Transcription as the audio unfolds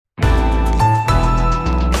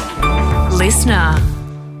listener.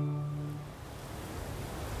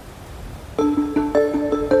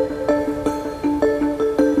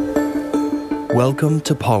 Welcome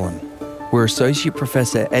to Pollen, where Associate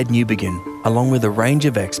Professor Ed Newbigin, along with a range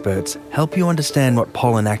of experts, help you understand what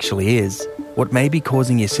pollen actually is, what may be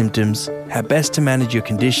causing your symptoms, how best to manage your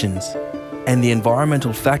conditions, and the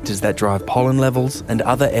environmental factors that drive pollen levels and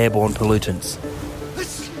other airborne pollutants.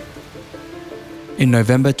 In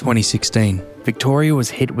November 2016, Victoria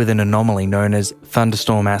was hit with an anomaly known as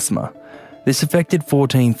Thunderstorm Asthma. This affected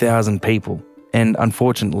 14,000 people and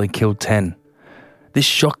unfortunately killed 10. This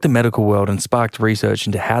shocked the medical world and sparked research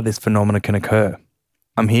into how this phenomenon can occur.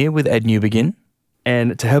 I'm here with Ed Newbigin,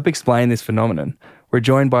 and to help explain this phenomenon, we're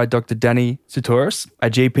joined by Dr. Danny Csutoros,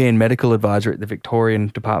 a GP and medical advisor at the Victorian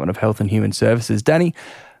Department of Health and Human Services. Danny,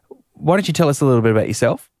 why don't you tell us a little bit about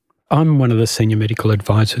yourself? I'm one of the senior medical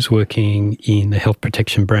advisors working in the health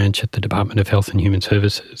protection branch at the Department of Health and Human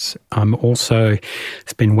Services. I'm also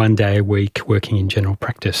spend one day a week working in general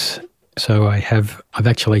practice. So I've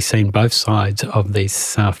actually seen both sides of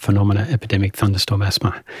this phenomena, epidemic thunderstorm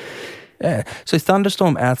asthma. Yeah. So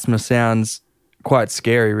thunderstorm asthma sounds quite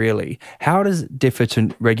scary, really. How does it differ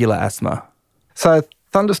to regular asthma? So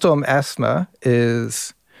thunderstorm asthma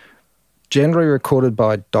is generally recorded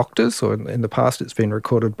by doctors, or in the past it's been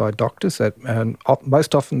recorded by doctors, and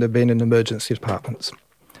most often they've been in emergency departments.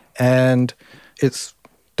 And it's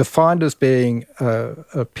defined as being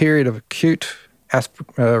a period of acute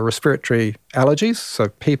respiratory allergies, so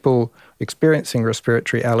people experiencing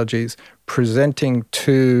respiratory allergies presenting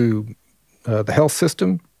to the health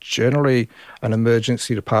system, generally an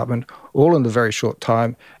emergency department, all in a very short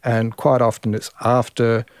time, and quite often it's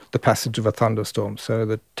after the passage of a thunderstorm. So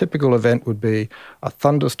the typical event would be a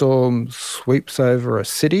thunderstorm sweeps over a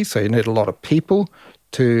city, so you need a lot of people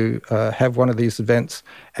to have one of these events,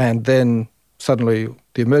 and then suddenly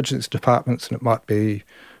the emergency departments, and it might be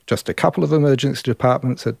just a couple of emergency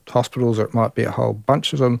departments at hospitals, or it might be a whole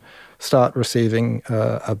bunch of them, start receiving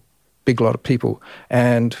a big lot of people.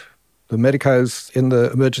 And the medicos in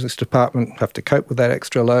the emergency department have to cope with that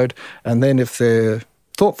extra load. And then if they're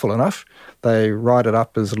thoughtful enough, they write it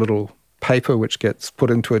up as a little paper which gets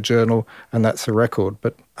put into a journal, and that's a record.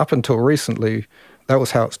 But up until recently, that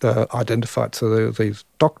was how it's identified. So there were these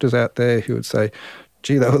doctors out there who would say,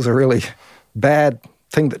 gee, that was a really bad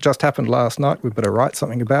thing that just happened last night, we better write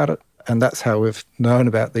something about it. And that's how we've known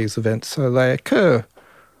about these events. So they occur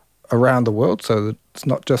around the world, so that it's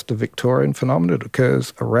not just a Victorian phenomenon, it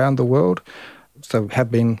occurs around the world. So there have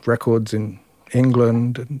been records in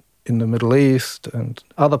England and in the Middle East and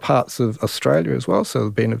other parts of Australia as well. So there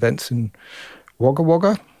have been events in Wagga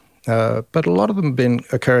Wagga, but a lot of them have been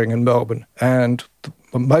occurring in Melbourne. And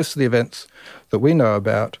most of the events that we know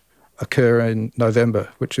about occur in November,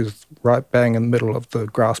 which is right bang in the middle of the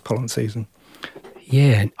grass pollen season.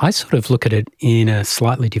 Yeah, I sort of look at it in a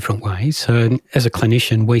slightly different way. So as a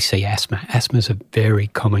clinician, we see asthma. Asthma is a very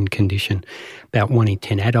common condition. About 1 in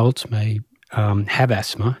 10 adults may have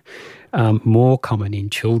asthma, more common in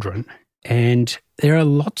children. And there are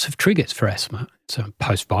lots of triggers for asthma. So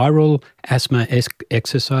post-viral asthma,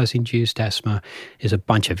 exercise-induced asthma, there's a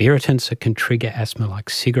bunch of irritants that can trigger asthma like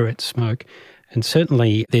cigarette smoke. And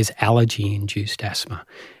certainly there's allergy-induced asthma.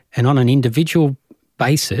 And on an individual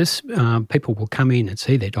basis, people will come in and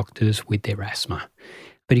see their doctors with their asthma.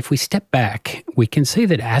 But if we step back, we can see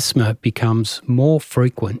that asthma becomes more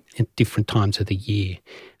frequent at different times of the year.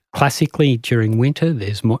 Classically, during winter,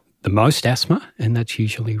 there's the most asthma, and that's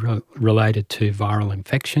usually related to viral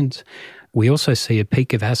infections. We also see a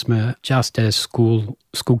peak of asthma just as school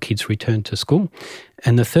kids return to school.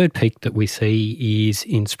 And the third peak that we see is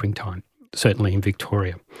in springtime, certainly in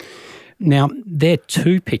Victoria. Now, there are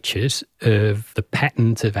two pictures of the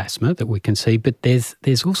patterns of asthma that we can see, but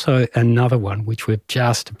there's also another one which we've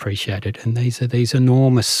just appreciated, and these are these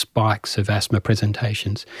enormous spikes of asthma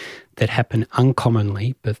presentations that happen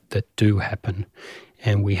uncommonly, but that do happen.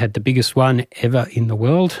 And we had the biggest one ever in the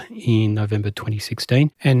world in November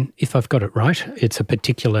 2016. And if I've got it right, it's a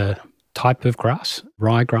particular type of grass,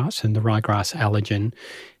 ryegrass, and the ryegrass allergen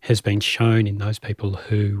has been shown in those people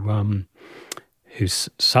who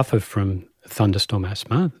suffer from thunderstorm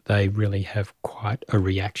asthma. They really have quite a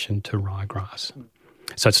reaction to ryegrass.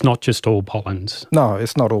 So it's not just all pollens. No,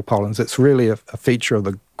 it's not all pollens. It's really a feature of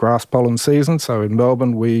the grass pollen season. So in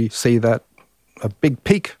Melbourne, we see that a big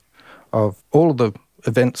peak of all of the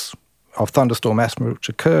events of thunderstorm asthma which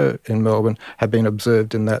occur in Melbourne have been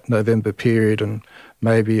observed in that November period and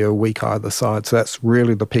maybe a week either side. So that's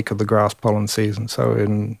really the peak of the grass pollen season. So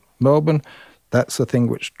in Melbourne, that's the thing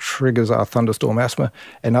which triggers our thunderstorm asthma.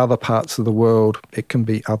 In other parts of the world, it can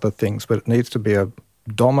be other things, but it needs to be a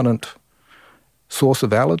dominant source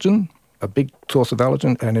of allergen, a big source of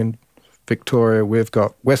allergen, and in Victoria we've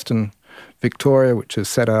got Western Victoria, which is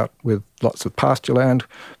set out with lots of pasture land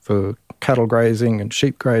for cattle grazing and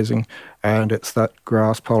sheep grazing, and it's that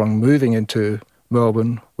grass pollen moving into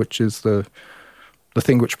Melbourne, which is the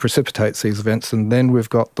thing which precipitates these events. And then we've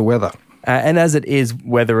got the weather. And as it is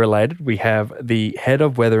weather-related, we have the Head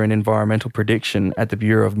of Weather and Environmental Prediction at the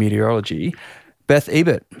Bureau of Meteorology, Beth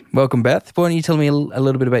Ebert. Welcome, Beth. Why don't you tell me a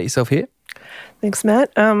little bit about yourself here? Thanks,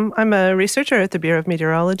 Matt. I'm a researcher at the Bureau of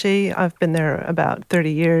Meteorology. I've been there about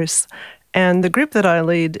 30 years. And the group that I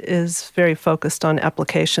lead is very focused on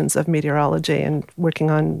applications of meteorology and working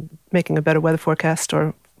on making a better weather forecast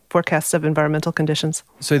or forecasts of environmental conditions.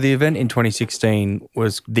 So the event in 2016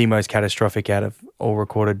 was the most catastrophic out of all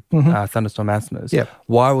recorded thunderstorm asthmas. Yeah.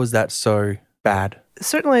 Why was that so bad?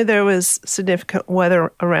 Certainly there was significant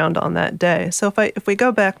weather around on that day. So if we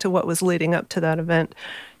go back to what was leading up to that event,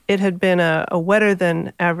 it had been a wetter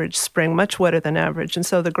than average spring, much wetter than average. And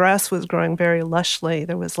so the grass was growing very lushly.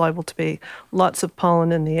 There was liable to be lots of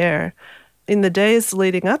pollen in the air. In the days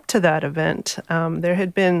leading up to that event, there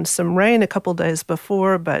had been some rain a couple days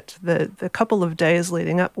before, but the couple of days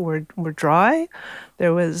leading up were dry.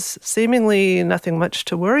 There was seemingly nothing much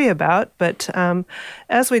to worry about, but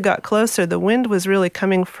as we got closer, the wind was really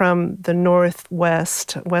coming from the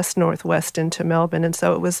west-northwest into Melbourne, and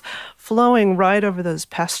so it was flowing right over those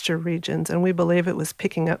pasture regions, and we believe it was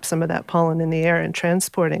picking up some of that pollen in the air and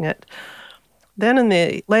transporting it. Then in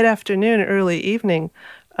the late afternoon, early evening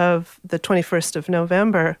of the 21st of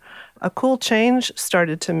November, a cool change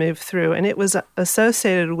started to move through, and it was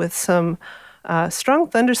associated with some strong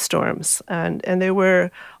thunderstorms, and they were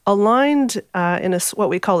aligned in what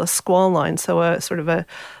we call a squall line, so a sort of a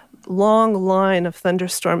long line of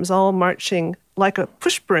thunderstorms all marching like a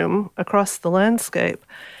push broom across the landscape.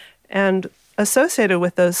 And associated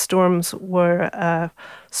with those storms were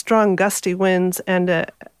strong gusty winds and a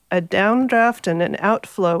downdraft and an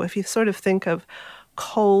outflow. If you sort of think of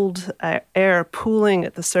cold air pooling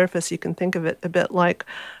at the surface, you can think of it a bit like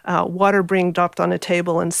water being dropped on a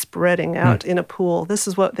table and spreading out in a pool. This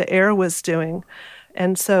is what the air was doing.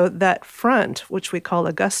 And so that front, which we call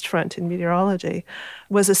a gust front in meteorology,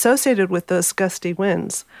 was associated with those gusty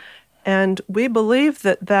winds. And we believe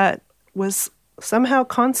that was somehow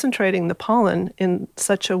concentrating the pollen in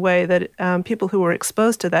such a way that people who were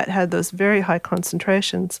exposed to that had those very high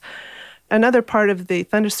concentrations. Another part of the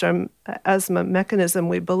thunderstorm asthma mechanism,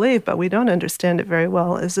 we believe, but we don't understand it very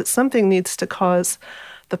well, is that something needs to cause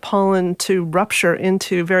the pollen to rupture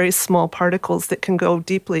into very small particles that can go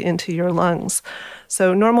deeply into your lungs.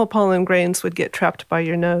 So normal pollen grains would get trapped by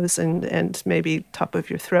your nose and maybe top of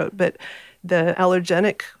your throat, but the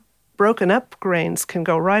allergenic broken up grains can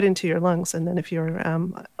go right into your lungs, and then if you're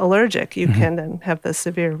allergic, you can then have the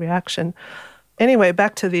severe reaction. Anyway,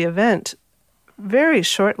 back to the event. Very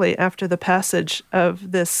shortly after the passage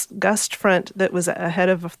of this gust front that was ahead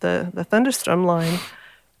of the thunderstorm line,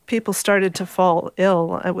 people started to fall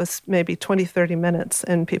ill. It was maybe 20, 30 minutes,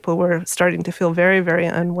 and people were starting to feel very, very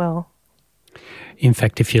unwell. In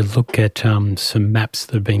fact, if you look at some maps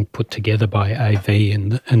that have been put together by AV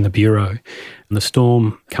and the Bureau, and the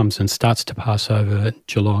storm comes and starts to pass over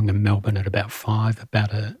Geelong and Melbourne at about 5,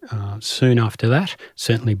 soon after that,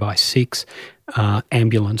 certainly by 6,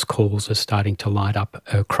 ambulance calls are starting to light up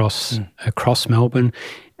across Melbourne.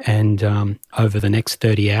 And over the next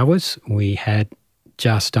 30 hours, we had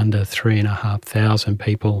just under 3,500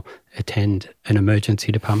 people attend an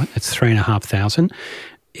emergency department. It's 3,500.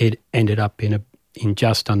 It ended up in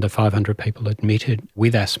just under 500 people admitted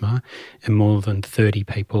with asthma and more than 30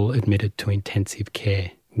 people admitted to intensive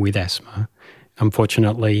care with asthma.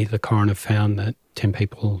 Unfortunately, the coroner found that 10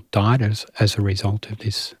 people died as a result of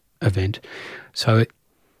this event. So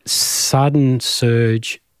sudden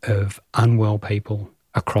surge of unwell people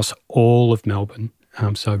across all of Melbourne.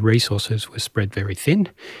 So resources were spread very thin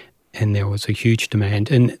and there was a huge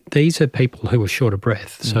demand. And these are people who are short of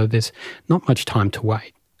breath, so there's not much time to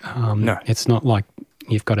wait. No. It's not like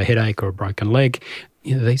you've got a headache or a broken leg.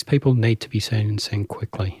 These people need to be seen and seen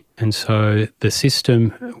quickly. And so the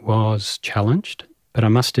system was challenged, but I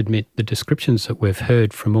must admit the descriptions that we've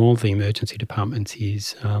heard from all the emergency departments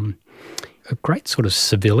is a great sort of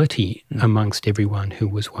civility amongst everyone who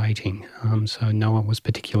was waiting. So no one was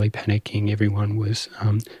particularly panicking. Everyone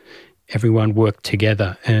worked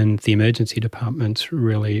together, and the emergency departments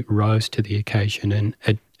really rose to the occasion and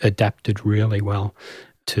adapted really well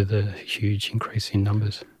to the huge increase in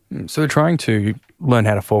numbers. So we're trying to learn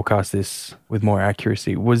how to forecast this with more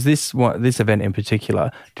accuracy. Was this event in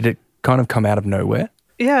particular, did it kind of come out of nowhere?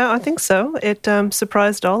 Yeah, I think so. It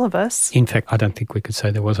surprised all of us. In fact, I don't think we could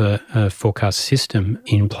say there was a forecast system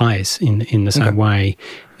in place in the same way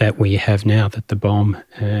that we have now, that the BOM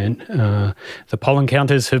and the pollen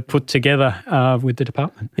counters have put together with the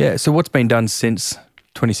department. Yeah, so what's been done since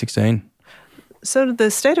 2016? So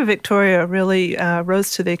the state of Victoria really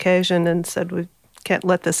rose to the occasion and said, we can't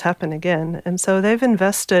let this happen again. And so they've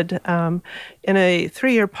invested in a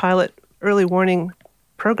 3-year pilot early warning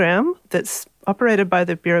program that's operated by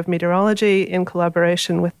the Bureau of Meteorology in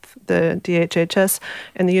collaboration with the DHHS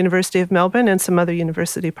and the University of Melbourne and some other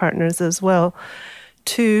university partners as well,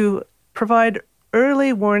 to provide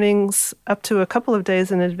early warnings up to a couple of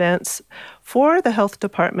days in advance for the health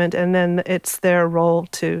department, and then it's their role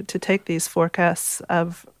to take these forecasts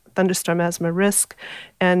of thunderstorm asthma risk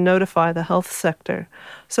and notify the health sector.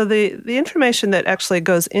 So the information that actually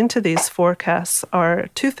goes into these forecasts are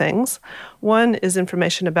 2 things. One is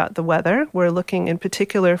information about the weather. We're looking in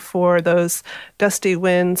particular for those gusty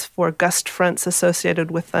winds, for gust fronts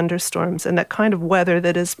associated with thunderstorms, and that kind of weather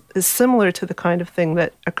that is similar to the kind of thing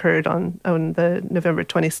that occurred on the November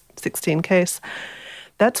 2016 case.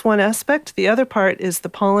 That's one aspect. The other part is the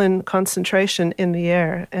pollen concentration in the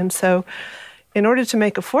air. And so in order to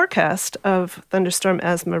make a forecast of thunderstorm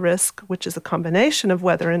asthma risk, which is a combination of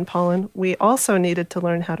weather and pollen, we also needed to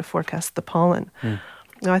learn how to forecast the pollen.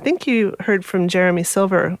 Now, I think you heard from Jeremy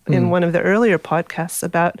Silver in one of the earlier podcasts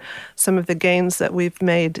about some of the gains that we've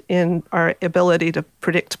made in our ability to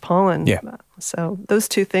predict pollen. Yeah. So those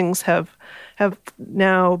 2 things have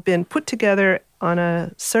now been put together on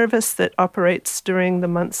a service that operates during the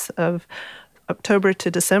months of October to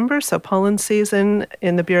December, so pollen season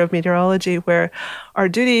in the Bureau of Meteorology, where our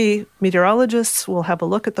duty meteorologists will have a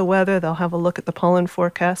look at the weather, they'll have a look at the pollen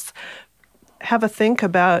forecasts, have a think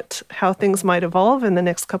about how things might evolve in the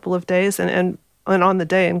next couple of days and on the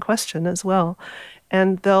day in question as well.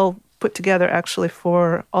 And they'll put together actually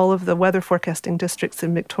for all of the weather forecasting districts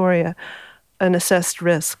in Victoria an assessed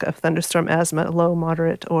risk of thunderstorm asthma, low,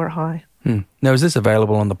 moderate, or high. Now, is this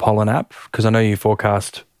available on the pollen app? Because I know you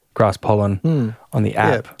forecast grass pollen on the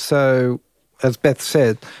app. Yeah. So, as Beth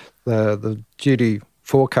said, the duty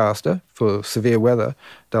forecaster for severe weather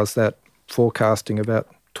does that forecasting about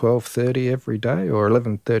 12:30 every day, or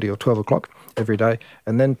 11:30 or 12 o'clock every day,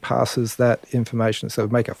 and then passes that information. So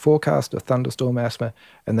make a forecast of thunderstorm asthma,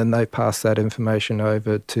 and then they pass that information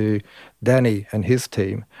over to Danny and his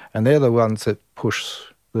team, and they're the ones that push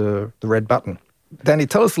the red button. Danny,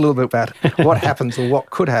 tell us a little bit about what happens or what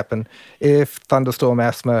could happen if thunderstorm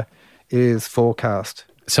asthma is forecast.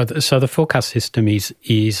 So the forecast system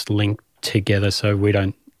is linked together, so we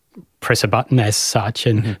don't press a button as such,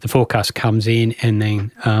 and the forecast comes in and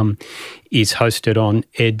then is hosted on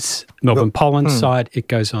Ed's Melbourne Pollen site. It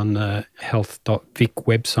goes on the health.vic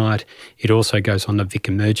website. It also goes on the Vic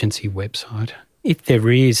Emergency website. If there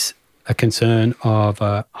is a concern of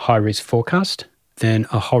a high-risk forecast, then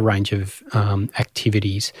a whole range of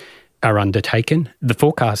activities are undertaken. The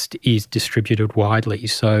forecast is distributed widely,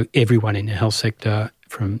 so everyone in the health sector,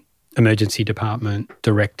 from emergency department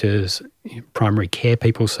directors, primary care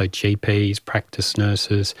people, so GPs, practice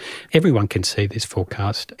nurses, everyone can see this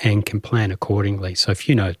forecast and can plan accordingly. So if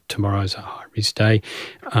you know tomorrow's a high-risk day,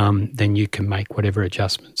 then you can make whatever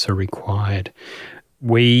adjustments are required.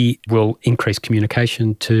 We will increase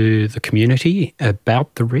communication to the community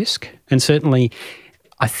about the risk. And certainly,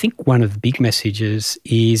 I think one of the big messages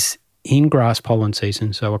is in grass pollen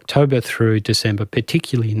season, so October through December,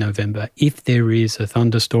 particularly in November, if there is a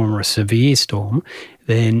thunderstorm or a severe storm,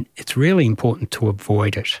 then it's really important to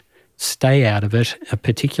avoid it. Stay out of it,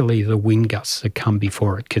 particularly the wind gusts that come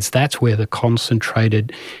before it, because that's where the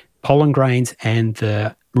concentrated pollen grains and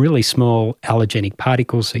the really small allergenic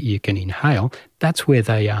particles that you can inhale, that's where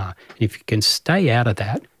they are. And if you can stay out of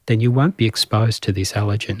that, then you won't be exposed to this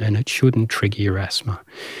allergen and it shouldn't trigger your asthma.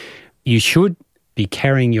 You should be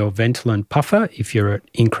carrying your Ventolin puffer if you're at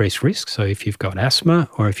increased risk. So if you've got asthma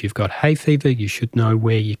or if you've got hay fever, you should know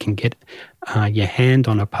where you can get your hand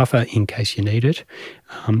on a puffer in case you need it.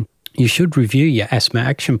 You should review your asthma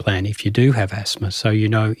action plan if you do have asthma, so you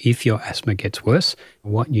know if your asthma gets worse,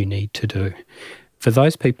 what you need to do. For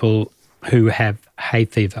those people who have hay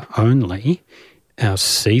fever only, our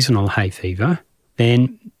seasonal hay fever,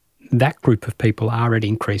 then that group of people are at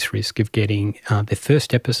increased risk of getting their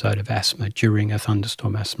first episode of asthma during a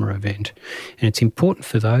thunderstorm asthma event. And it's important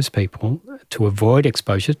for those people to avoid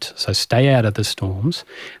exposure, so stay out of the storms,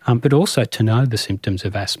 but also to know the symptoms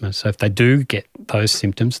of asthma. So if they do get those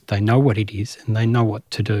symptoms, they know what it is and they know what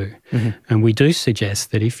to do. Mm-hmm. And we do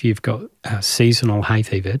suggest that if you've got seasonal hay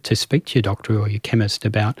fever, to speak to your doctor or your chemist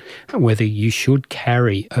about whether you should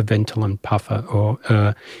carry a Ventolin puffer or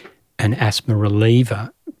an asthma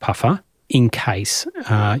reliever puffer in case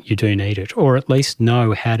you do need it, or at least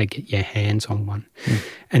know how to get your hands on one. Mm.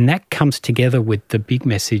 And that comes together with the big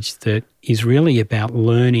message that is really about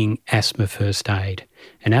learning asthma first aid.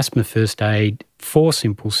 And asthma first aid, 4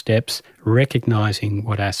 simple steps: recognising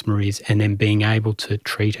what asthma is and then being able to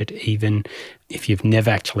treat it even if you've never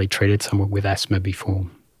actually treated someone with asthma before.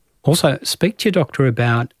 Also, speak to your doctor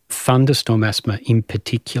about thunderstorm asthma in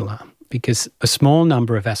particular, because a small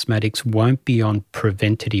number of asthmatics won't be on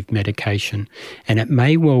preventative medication, and it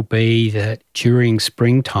may well be that during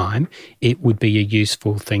springtime it would be a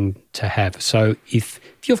useful thing to have. So if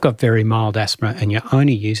you've got very mild asthma and you're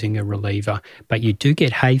only using a reliever but you do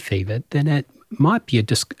get hay fever, then it might be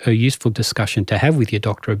a useful discussion to have with your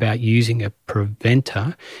doctor about using a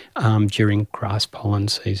preventer during grass pollen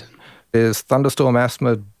season. Is thunderstorm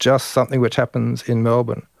asthma just something which happens in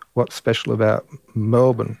Melbourne? What's special about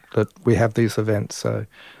Melbourne that we have these events? So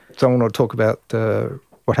someone will talk about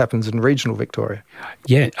what happens in regional Victoria.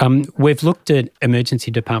 Yeah, we've looked at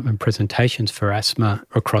emergency department presentations for asthma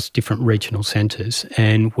across different regional centres,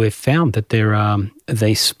 and we've found that there are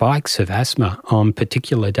these spikes of asthma on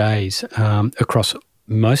particular days across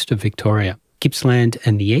most of Victoria. Gippsland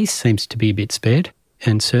and the east seems to be a bit spared,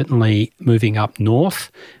 and certainly moving up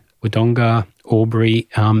north, Wodonga, Albury,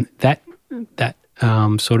 that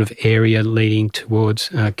sort of area leading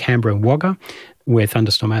towards Canberra and Wagga, where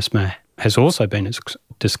thunderstorm asthma has also been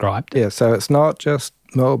described. Yeah, so it's not just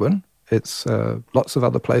Melbourne, it's lots of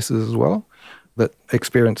other places as well that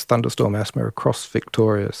experience thunderstorm asthma across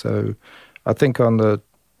Victoria. So I think on the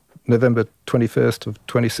November 21st of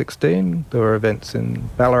 2016, there were events in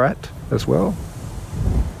Ballarat as well.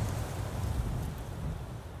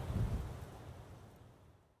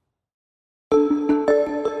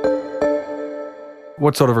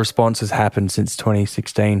 What sort of response has happened since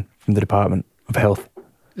 2016 from the Department of Health?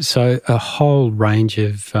 So a whole range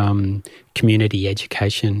of community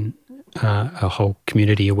education, a whole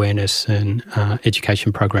community awareness and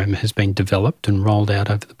education program has been developed and rolled out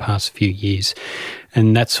over the past few years.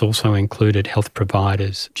 And that's also included health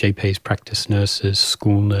providers, GPs, practice nurses,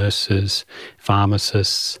 school nurses,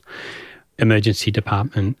 pharmacists, emergency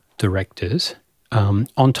department directors.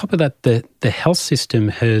 On top of that, the health system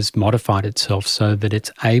has modified itself so that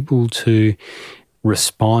it's able to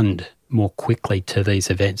respond more quickly to these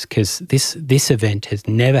events, because this event has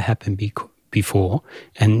never happened before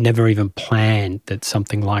and never even planned that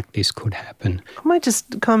something like this could happen. I might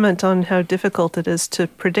just comment on how difficult it is to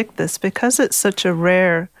predict this because it's such a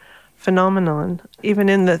rare phenomenon. Even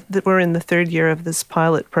we're in the 3rd year of this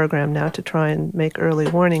pilot program now to try and make early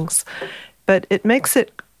warnings, but it makes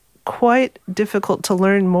it quite difficult to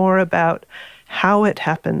learn more about how it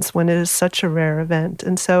happens when it is such a rare event.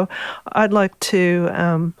 And so I'd like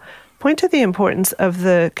to point to the importance of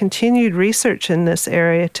the continued research in this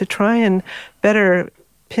area to try and better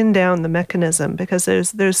pin down the mechanism, because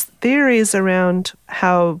there's theories around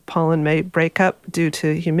how pollen may break up due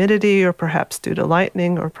to humidity or perhaps due to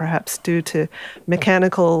lightning or perhaps due to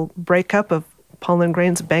mechanical breakup of pollen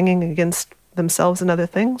grains banging against themselves and other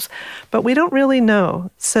things, but we don't really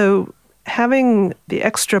know. So having the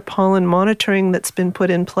extra pollen monitoring that's been put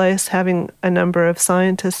in place, having a number of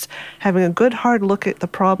scientists having a good hard look at the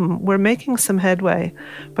problem, we're making some headway,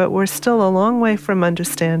 but we're still a long way from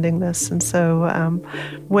understanding this. And so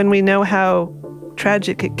when we know how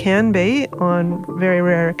tragic it can be on very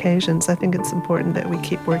rare occasions, I think it's important that we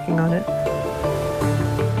keep working on it.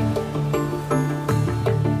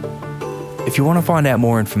 If you want to find out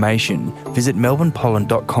more information, visit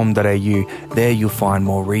melbournepollen.com.au. There you'll find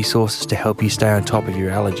more resources to help you stay on top of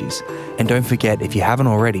your allergies. And don't forget, if you haven't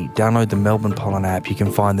already, download the Melbourne Pollen app. You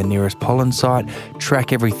can find the nearest pollen site,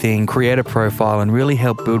 track everything, create a profile, and really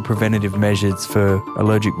help build preventative measures for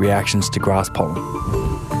allergic reactions to grass pollen.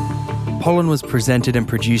 Pollen was presented and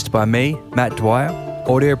produced by me, Matt Dwyer,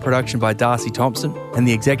 audio production by Darcy Thompson, and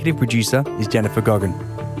the executive producer is Jennifer Goggin.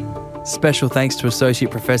 Special thanks to Associate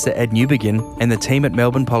Professor Ed Newbigin and the team at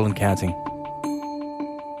Melbourne Pollen Counting.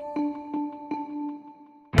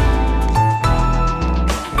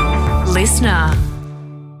 Listener.